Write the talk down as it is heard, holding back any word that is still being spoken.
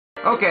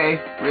Okay,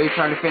 really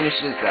trying to finish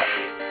this up.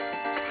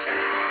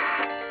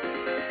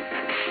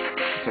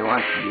 If I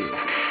want to do.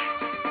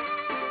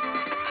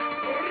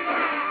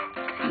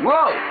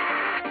 Whoa!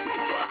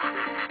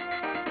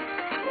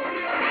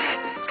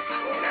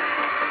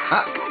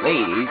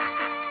 Ladies.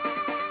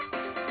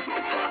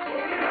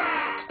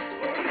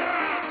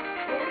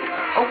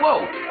 Oh, whoa!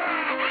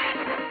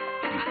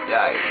 You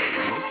died,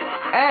 lady.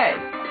 Hey!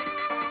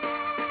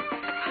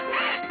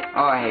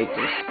 Oh, I hate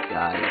this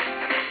guy.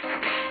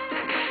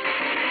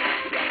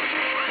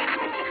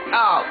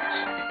 Ouch!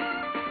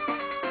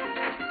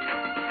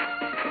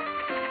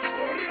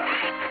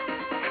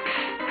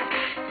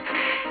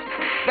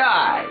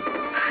 Die!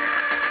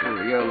 There we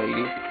go,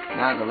 lady.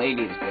 Now the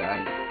ladies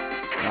died.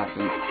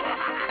 Nothing.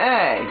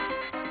 Hey!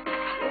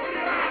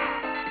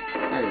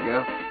 There you go.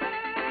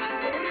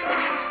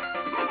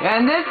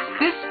 And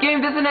this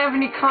game doesn't have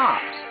any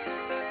cops.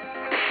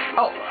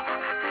 Oh!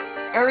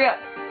 Hurry up!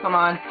 Come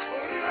on.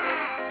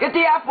 Get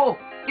the apple!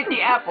 Get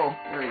the apple!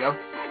 There we go.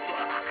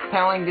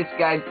 Telling this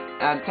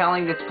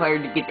player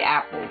to get the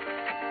apple.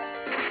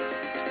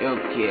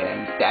 Okay,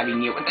 I'm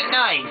stabbing you with a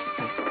knife.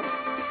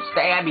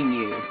 Stabbing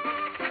you.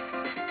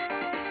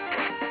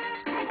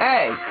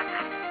 Hey!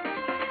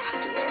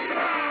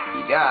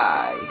 You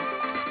die.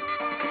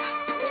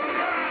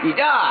 You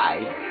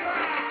die!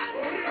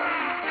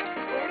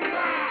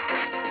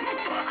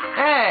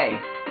 Hey!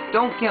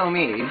 Don't kill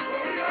me.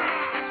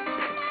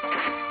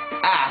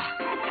 Ah!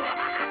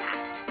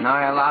 Now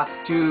I lost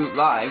 2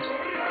 lives.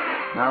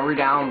 Now we're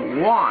down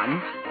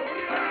 1.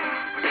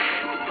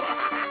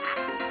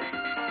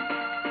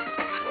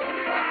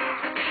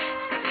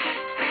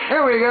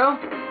 There we go.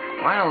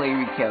 Finally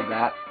we killed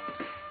that.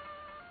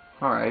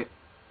 Alright.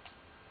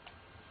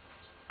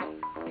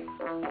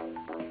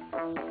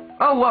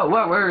 Oh, whoa,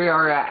 where we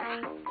are at.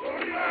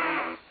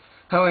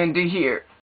 Oh, into here.